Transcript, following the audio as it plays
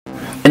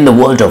In the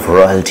world of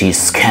royalty,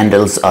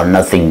 scandals are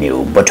nothing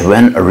new, but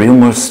when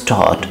rumors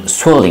start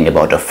swirling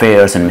about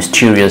affairs and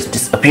mysterious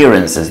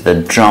disappearances, the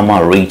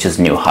drama reaches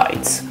new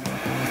heights.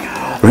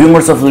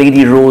 Rumors of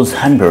Lady Rose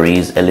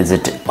Hanbury's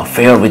illicit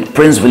affair with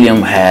Prince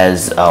William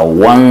has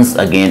once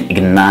again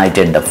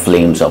ignited the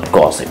flames of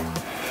gossip.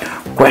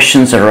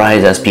 Questions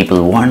arise as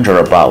people wonder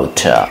about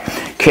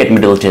Kate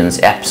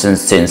Middleton's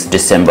absence since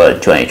December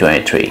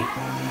 2023.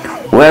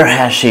 Where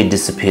has she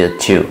disappeared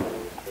to?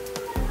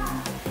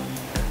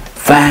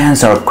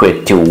 Fans are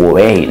quick to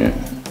weigh in,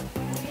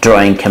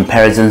 drawing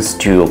comparisons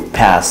to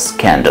past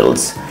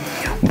scandals.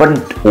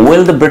 But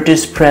will the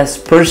British press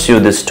pursue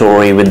this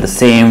story with the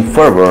same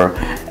fervor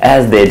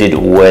as they did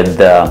with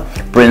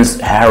Prince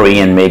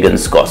Harry and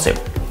Meghan's gossip?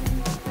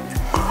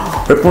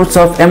 Reports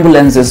of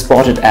ambulances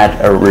spotted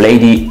at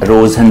Lady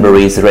Rose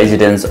Hanbury's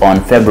residence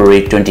on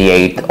February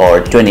 28th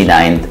or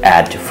 29th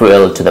add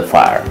fuel to the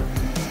fire.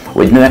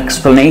 With no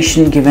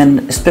explanation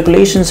given,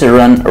 speculations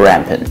run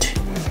rampant.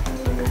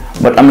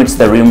 But amidst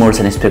the rumors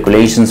and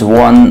speculations,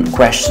 one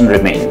question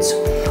remains.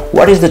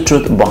 What is the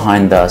truth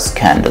behind the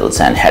scandals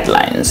and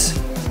headlines?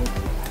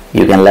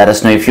 You can let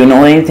us know if you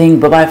know anything.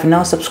 Bye-bye for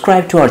now.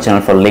 Subscribe to our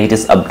channel for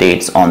latest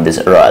updates on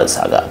this royal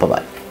saga.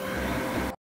 Bye-bye.